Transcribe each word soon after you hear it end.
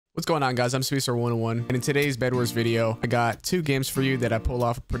What's going on, guys? I'm Spacer101, and in today's Bedwars video, I got two games for you that I pull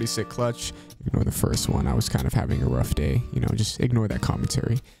off a pretty sick clutch. Ignore the first one. I was kind of having a rough day. You know, just ignore that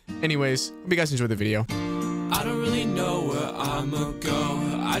commentary. Anyways, hope you guys enjoy the video. I don't really know where I'ma go.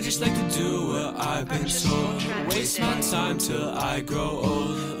 I just like to do what I've been told. Waste my time till I grow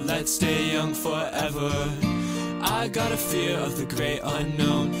old. Let's stay young forever. I got a fear of the great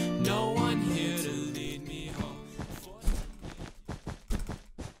unknown. No one here to lead me home.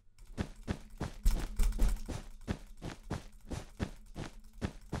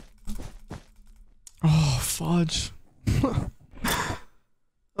 Oh, fudge.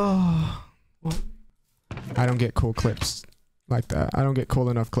 Oh, well, I don't get cool clips like that. I don't get cool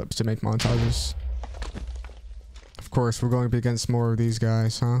enough clips to make montages. Of course, we're going up against more of these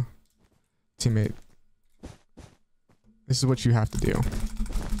guys, huh? Teammate. This is what you have to do.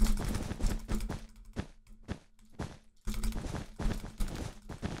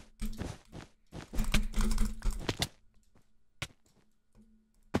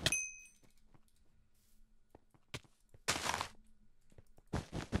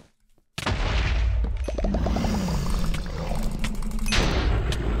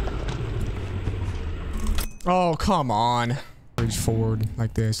 Oh, come on. Bridge forward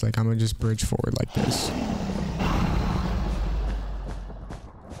like this. Like, I'm gonna just bridge forward like this.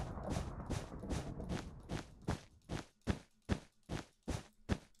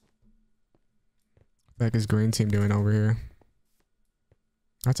 What the heck is green team doing over here?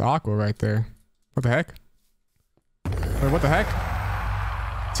 That's Aqua right there. What the heck? Wait, what the heck?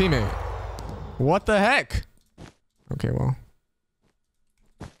 Teammate. What the heck? Okay, well.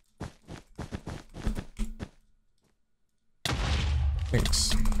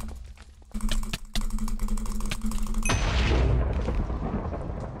 Thanks.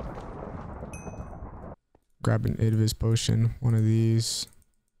 Grab an Idvis potion, one of these.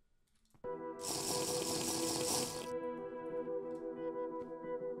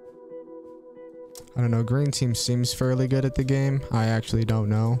 I don't know, green team seems fairly good at the game. I actually don't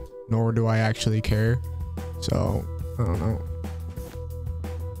know, nor do I actually care. So, I don't know.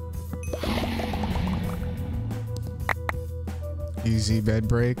 Easy bed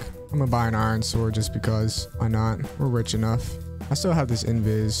break. I'm gonna buy an iron sword just because. Why not? We're rich enough. I still have this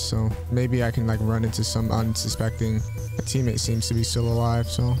invis, so maybe I can like run into some unsuspecting. A teammate seems to be still alive,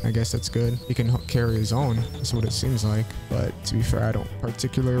 so I guess that's good. He can carry his own. That's what it seems like. But to be fair, I don't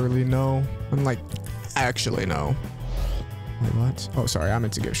particularly know. I'm like, actually know. Wait, what? Oh, sorry. I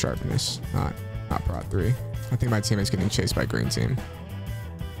meant to give sharpness, not prod 3. I think my teammate's getting chased by green team.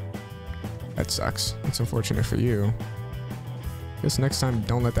 That sucks. It's unfortunate for you. Guess next time,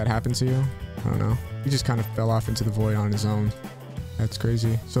 don't let that happen to you. I don't know. He just kind of fell off into the void on his own. That's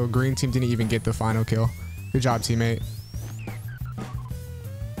crazy. So green team didn't even get the final kill. Good job, teammate.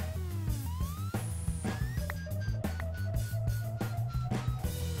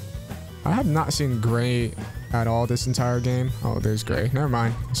 I have not seen gray at all this entire game. Oh, there's gray. Never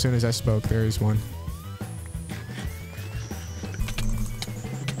mind. As soon as I spoke, there is one.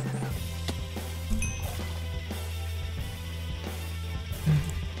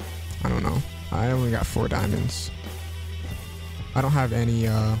 I don't know. I only got 4 diamonds. I don't have any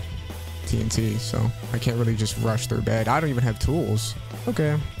TNT, so I can't really just rush their bed. I don't even have tools.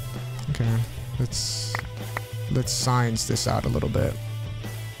 Okay. Okay. Let's science this out a little bit.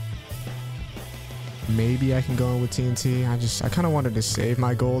 Maybe I can go in with TNT. I kind of wanted to save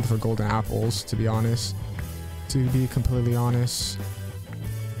my gold for golden apples, to be honest. To be completely honest.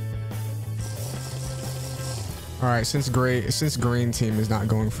 All right, since green team is not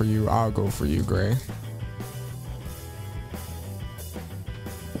going for you, I'll go for you, gray.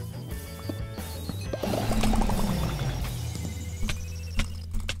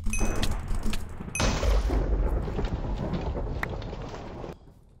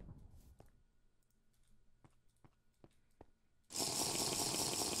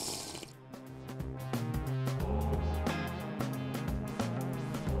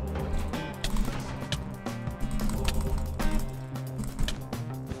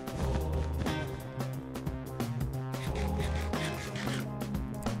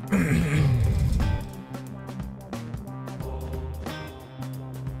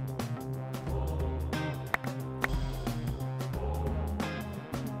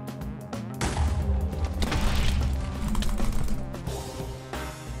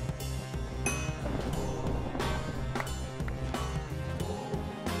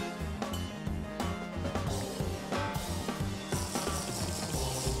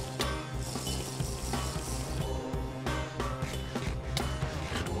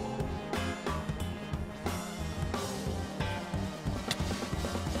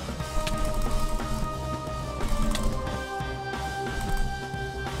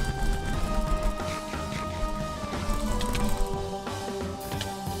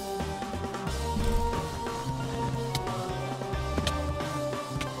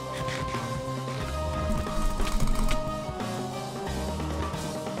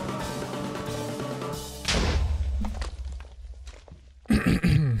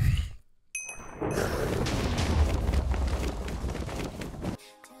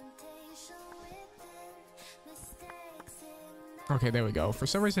 Okay, there we go. For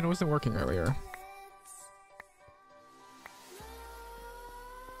some reason, it wasn't working earlier.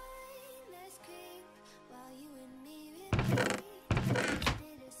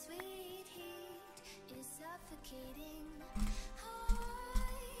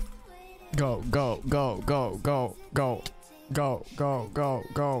 Go, go, go, go, go, go, go, go, go,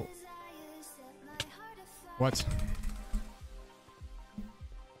 go. What?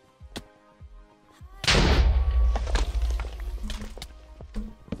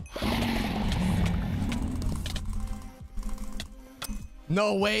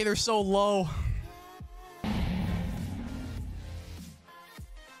 No way, they're so low.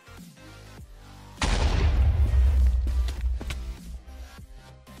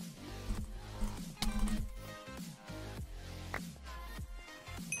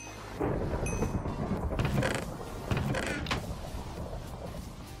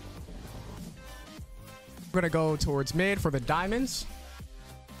 We're gonna go towards mid for the diamonds.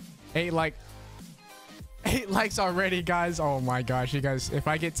 8 likes already, guys. Oh my gosh, you guys, if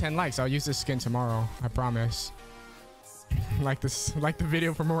I get 10 likes, I'll use this skin tomorrow. I promise. Like the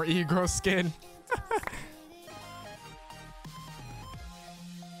video for more e-girl skin.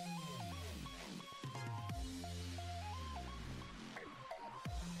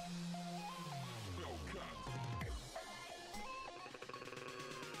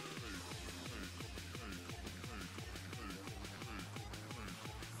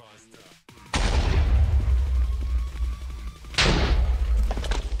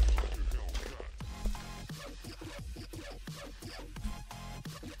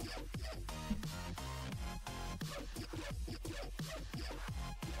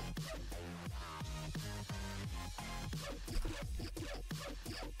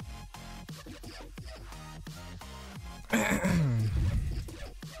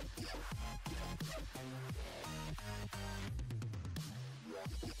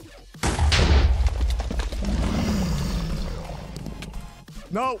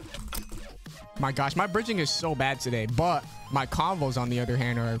 No. My gosh, my bridging is so bad today, but my combos on the other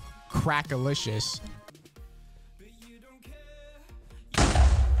hand are crackalicious.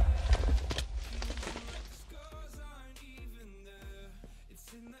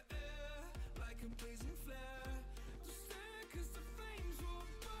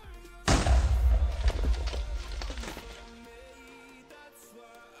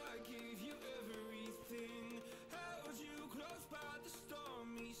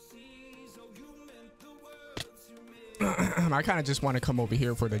 I kind of just want to come over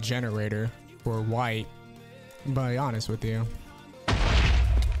here for the generator for white, but be honest with you.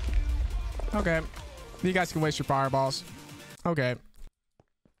 Okay, you guys can waste your fireballs. Okay.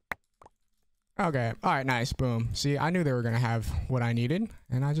 Okay, all right, nice, boom. See, I knew they were gonna have what I needed,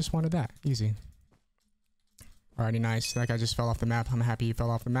 and I just wanted that. Easy. Alrighty, nice. That guy just fell off the map. I'm happy he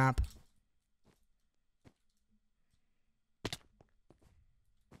fell off the map.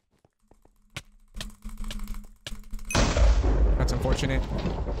 That's unfortunate.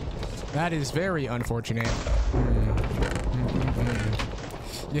 That is very unfortunate.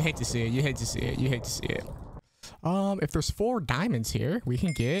 You hate to see it. You hate to see it. You hate to see it. If there's 4 diamonds here, we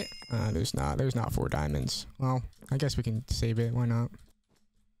can get. There's not. There's not 4 diamonds. Well, I guess we can save it. Why not?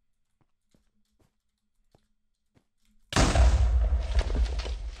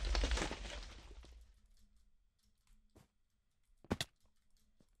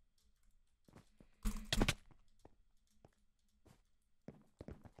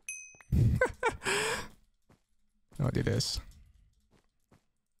 I'll do this.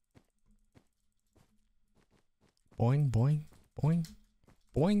 Boing, boing, boing,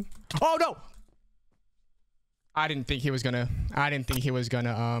 boing. Oh no! I didn't think he was gonna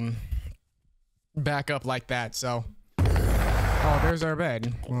back up like that, so. Oh, there's our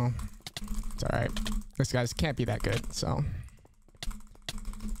bed. Well, it's alright. This guy's can't be that good, so.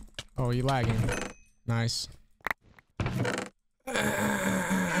 Oh, you lagging. Nice.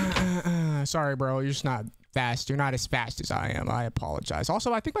 Sorry, bro. You're just not fast. You're not as fast as I am. I apologize.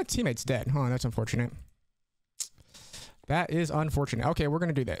 Also, I think my teammate's dead. Huh, that's unfortunate. That is unfortunate. Okay, we're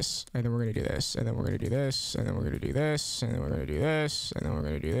gonna do this, and then we're gonna do this, and then we're gonna do this, and then we're gonna do this, and then we're gonna do this, and then we're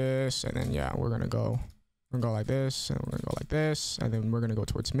gonna do this, and then yeah, we're gonna go like this, and we're gonna go like this, and then we're gonna go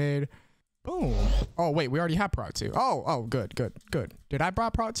towards mid. Boom. Oh wait, we already have Prot 2. Oh, good. Did I buy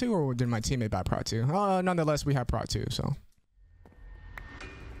Prot 2 or did my teammate buy Prot 2? Nonetheless, we have Prot 2, so.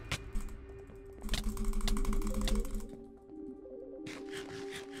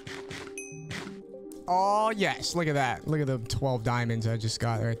 Oh, yes. Look at that. Look at the 12 diamonds I just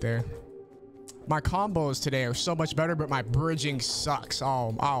got right there. My combos today are so much better, but my bridging sucks.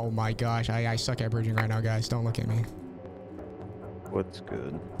 Oh my gosh. I suck at bridging right now, guys. Don't look at me. What's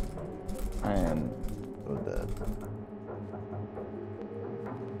good? I am so dead.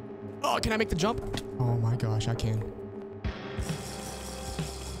 Oh, can I make the jump? Oh my gosh, I can.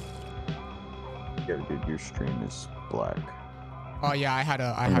 Yeah, dude, your stream is black. Oh yeah, I had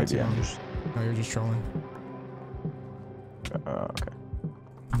to. No, you're just trolling. Okay.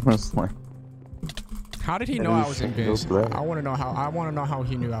 I was like, how did he know I was in biz? I want to know how. I want to know how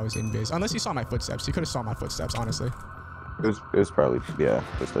he knew I was in biz. Unless he saw my footsteps. He could have saw my footsteps, honestly. It was probably, yeah,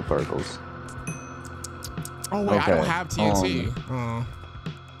 just the particles. Oh wait, okay. I don't have TNT.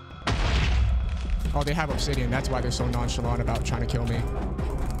 Oh, they have obsidian. That's why they're so nonchalant about trying to kill me.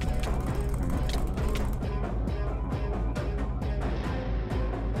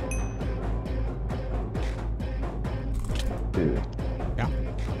 Dude. Yeah.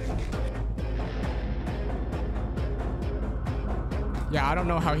 Yeah, I don't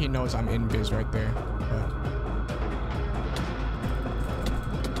know how he knows I'm in biz right there, but.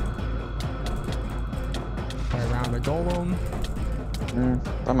 Play around the golem.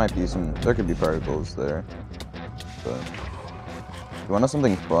 That might be some. There could be particles there. But you want to know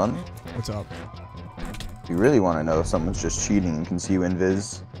something fun? What's up? If you really want to know if someone's just cheating and can see you in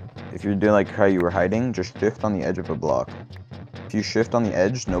viz, if you're doing like how you were hiding, just shift on the edge of a block. If you shift on the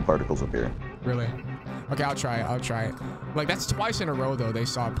edge, no particles appear. Really? Okay, I'll try it. I'll try it. Like that's twice in a row though. They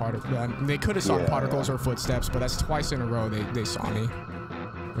saw they could have saw particles or footsteps, but that's twice in a row they saw me,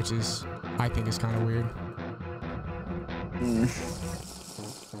 which is I think is kind of weird.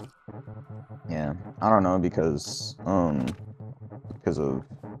 Yeah, I don't know because of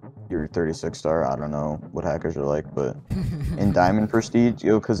your 36 star. I don't know what hackers are like, but in Diamond Prestige,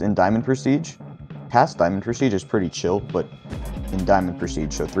 because in Diamond Prestige, past Diamond Prestige is pretty chill, but in Diamond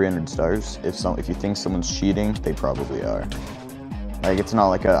Prestige, so 300 stars, if you think someone's cheating, they probably are. Like it's not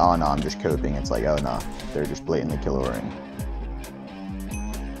like oh no, I'm just coping. It's like oh no, they're just blatantly killing.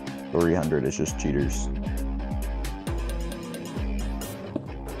 300 is just cheaters.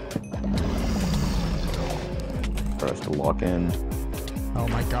 For us to lock in. Oh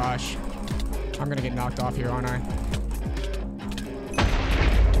my gosh. I'm gonna get knocked off here, aren't I?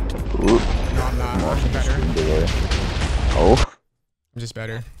 Ooh. No, I'm not. I'm better. Oh. I'm just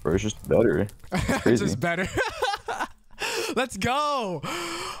better. Bro, it's just better. It's just better. Let's go.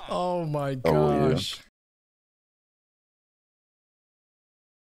 Oh my gosh.